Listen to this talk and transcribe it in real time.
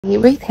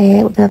Ruth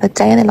here with another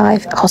day in the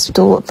life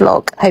hospital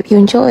vlog. Hope you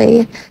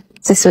enjoy.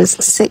 This was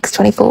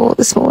 6:24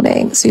 this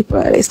morning,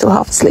 super early, still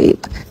half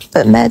asleep.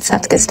 But meds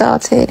have to get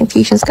started,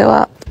 infusions go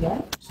up.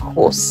 Of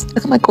course,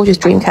 look at my gorgeous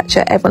dream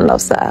catcher, everyone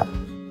loves that.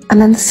 And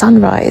then the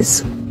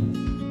sunrise.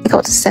 It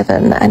got to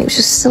 7 and it was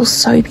just still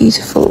so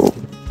beautiful.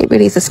 It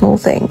really is the small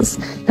things.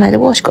 And I had a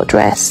wash, got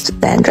dressed,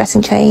 then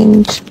dressing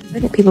change. I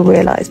think people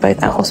realise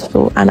both at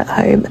hospital and at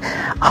home,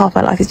 half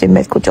my life is doing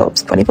medical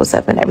jobs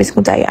 24/7 every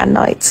single day and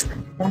night.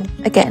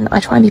 Again, I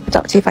try and be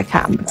productive if I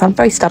can, because I'm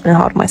very stubborn and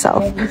hard on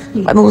myself.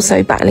 I'm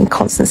also battling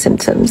constant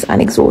symptoms and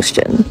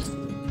exhaustion.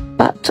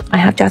 But I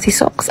have jazzy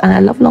socks and I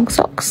love long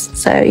socks.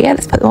 So yeah,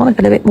 let's put them on. I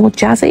feel a bit more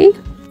jazzy.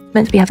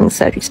 Meant to be having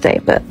surgery today,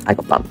 but I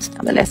got bumped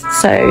down the list.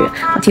 So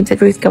my team said,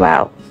 Ruth, go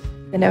out.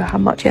 They know how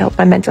much it helped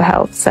my mental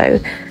health. So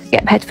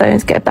get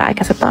headphones, get a bag,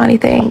 I said, buy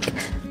anything.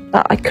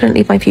 But I couldn't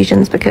leave my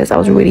infusions because I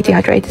was really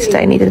dehydrated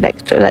today, needed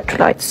extra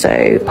electrolytes.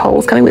 So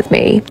Paul's coming with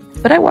me.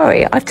 But don't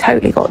worry, I've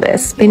totally got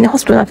this. Been in the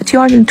hospital now for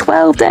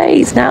 212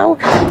 days now.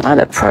 I'm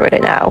a pro at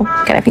it now.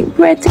 Get everything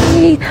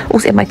ready.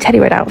 Also in my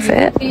Teddy Red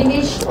outfit.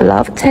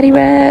 Love Teddy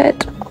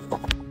Red.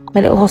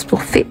 My little hospital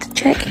fit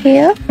check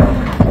here.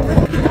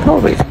 Oh,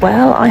 Ruth,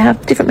 well, I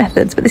have different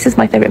methods, but this is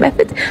my favourite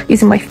method.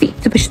 Using my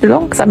feet to push it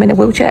along, because I'm in a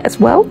wheelchair as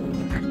well.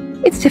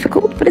 It's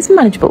difficult, but it's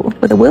manageable.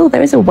 With a will,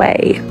 there is a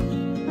way.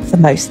 For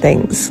most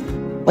things.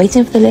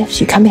 Waiting for the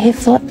lift, you come here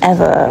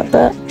forever,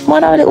 but why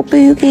not a little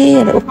boogie,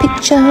 a little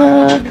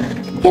picture,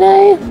 you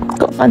know?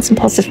 Got to find some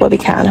positives where we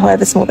can,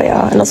 however small they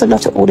are. And lots of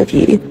love to all of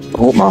you.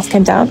 All mask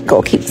came down,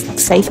 got to keep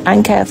safe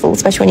and careful,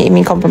 especially when you're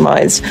immune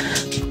compromised.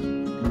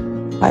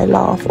 I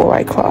laugh or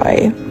I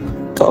cry.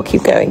 Got to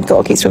keep going,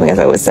 got to keep swimming, as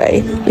I always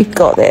say. We've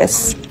got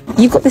this.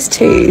 You've got this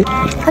too.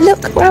 And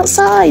look, we're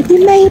outside,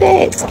 we made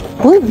it.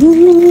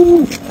 Woo-hoo.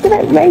 Look at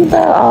that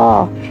rainbow.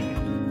 Oh.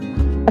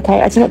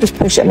 Okay, I did not just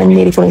push it and then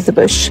nearly fall into the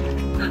bush,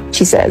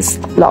 she says,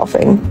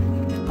 laughing.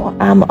 What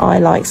am I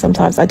like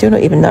sometimes? I do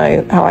not even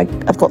know how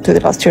I've got through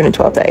the last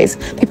 212 days.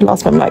 People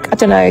ask me, I'm like, I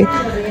don't know.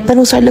 Then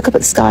also I look up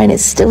at the sky and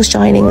it's still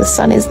shining, the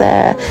sun is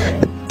there,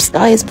 the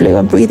sky is blue,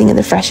 I'm breathing in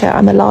the fresh air,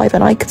 I'm alive,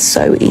 and I could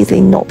so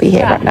easily not be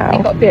here right now.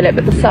 You've got to feel it,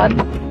 but the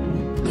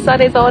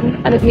sun is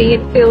on, and with me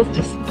it feels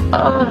just,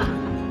 oh,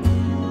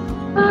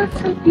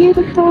 it's so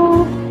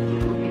beautiful.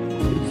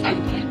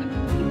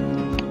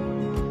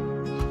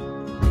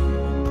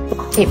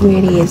 It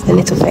really is the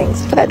little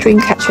things. For that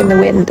dream catcher in the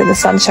wind and the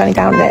sun shining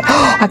down on it.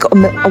 I got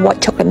a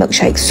white chocolate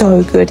milkshake,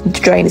 so good, and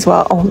to drain as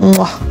well. Oh,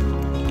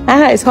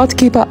 mwah. It's hard to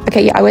keep up.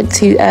 Okay, yeah, I went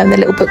to the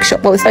little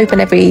bookshop. Well, it's open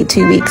every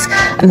 2 weeks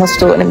in the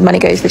hospital, and money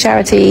goes for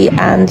charity.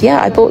 And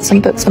yeah, I bought some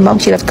books for Mum.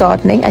 She loves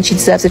gardening and she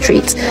deserves a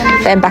treat.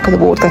 Then back on the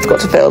ward, because I forgot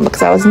to film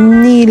because I was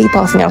nearly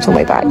passing out on the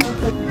way back.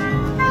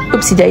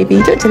 Oopsie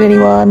Davy, don't tell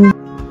anyone.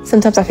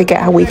 Sometimes I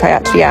forget how weak I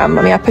actually am.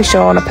 I mean, I push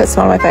on, I put a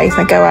smile on my face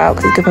and I go out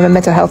because it's good for my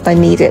mental health and I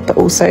need it, but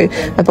also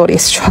my body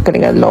is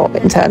struggling a lot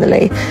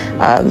internally.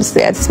 So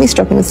yeah, it's me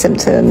struggling with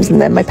symptoms, and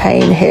then my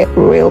pain hit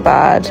real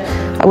bad.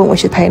 I wouldn't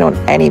wish the pain on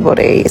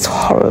anybody. It's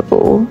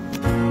horrible.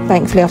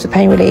 Thankfully, after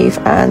pain relief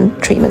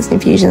and treatments and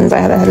infusions, I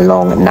had a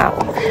long nap.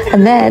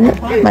 And then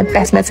my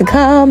best medicine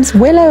comes,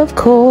 Willow, of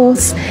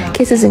course,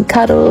 kisses and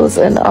cuddles,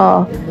 and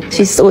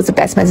she's always the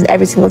best medicine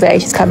every single day.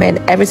 She's come in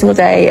every single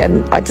day,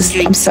 and I'm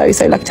so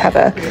lucky to have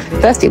her.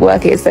 Firstly, at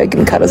work is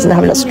giving cuddles and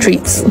having lots of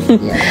treats.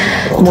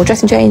 More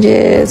dressing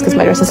changes, because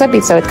my dressing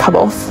suddenly started to come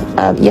off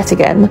yet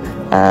again.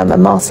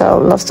 And Marcel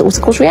loves to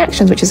also cause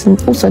reactions, which is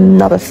also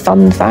another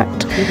fun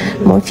fact.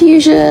 More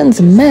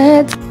infusions and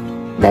meds.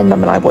 Then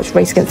Mum and I watched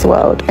Race Against the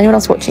World. Anyone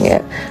else watching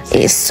it? It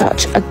is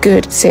such a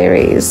good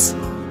series.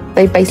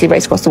 They basically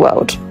race across the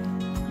world.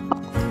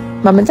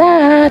 Mum and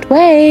Dad,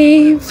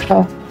 wave!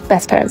 Oh,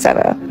 best parents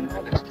ever.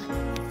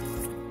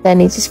 Then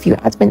needs just a few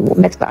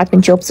medical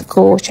admin jobs, of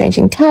course,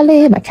 changing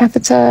Cali, my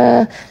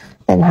catheter,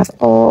 then have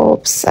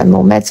OBS and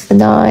more meds for the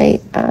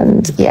night,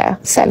 and yeah,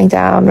 settling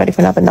down, ready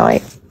for another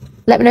night.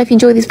 Let me know if you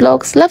enjoy these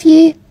vlogs. Love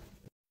you!